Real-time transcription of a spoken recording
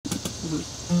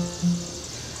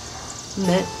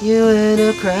Met you in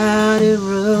a crowded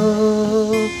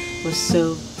room, was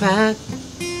so packed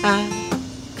I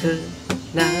could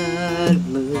not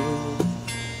move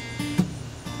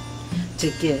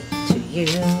to get to you.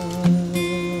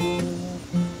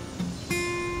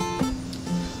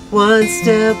 One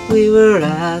step we were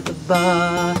at the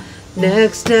bar,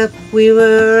 next step we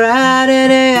were out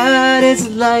in a yard. It's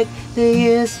like the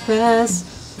years pass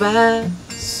by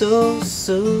so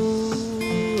soon.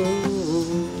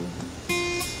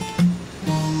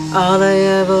 All I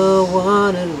ever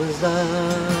wanted was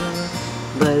love,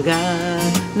 but got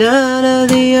none of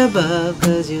the above,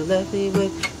 'cause you left me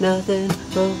with nothing,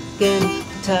 broken,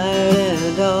 tired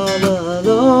and all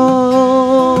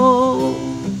alone.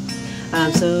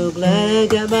 I'm so glad I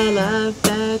got my life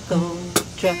back on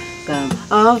track. I'm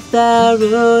off that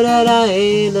road and I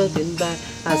ain't looking back.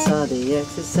 I saw the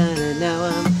exit sign and now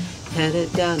I'm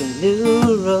headed down a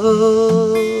new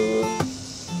road.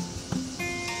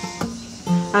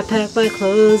 I packed my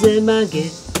clothes and my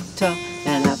guitar,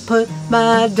 and I put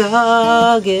my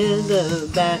dog in the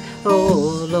back.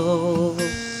 Oh Lord,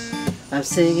 I'm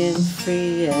singing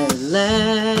free at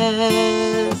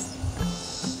last.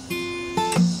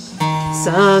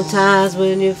 Sometimes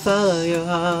when you follow your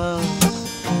heart,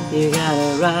 you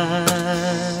gotta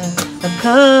write a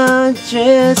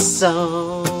country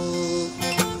song.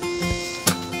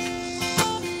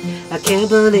 I can't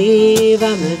believe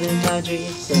I'm living my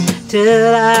dreams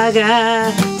till I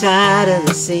got tired of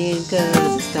the scene,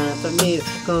 'cause it's time for me to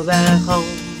go back home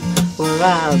where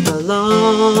I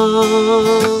belong.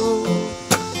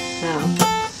 Now,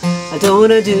 I don't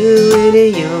wanna do any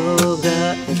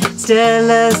yoga. Instead,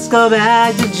 let's go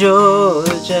back to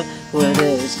Georgia, where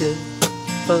there's good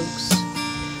folks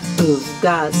who've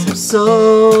got some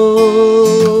soul.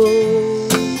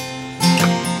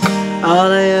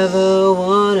 All I ever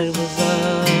wanted was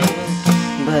love,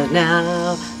 but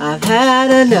now I've had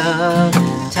enough.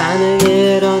 Time to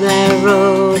get on that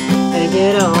road and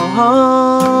get on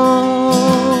home.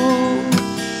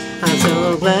 I'm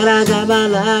so glad I got my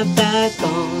life back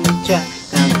on track.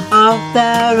 I'm off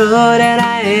that road and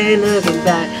I ain't looking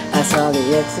back. I saw the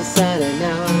exit sign and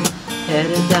now I'm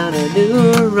headed down a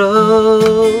new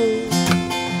road.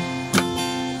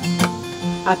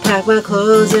 I packed my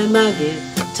clothes and my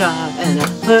guitar, and I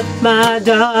put my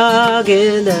dog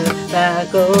in the back.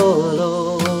 Oh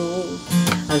Lord,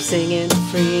 I'm singing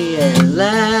free at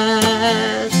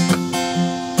last.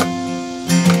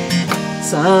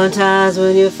 Sometimes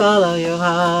when you follow your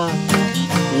heart,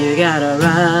 you gotta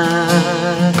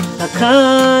write a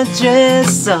country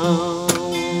song.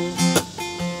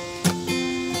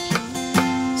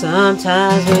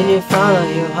 Sometimes when you follow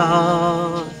your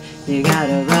heart, you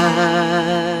gotta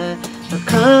write a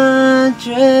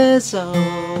country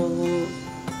song.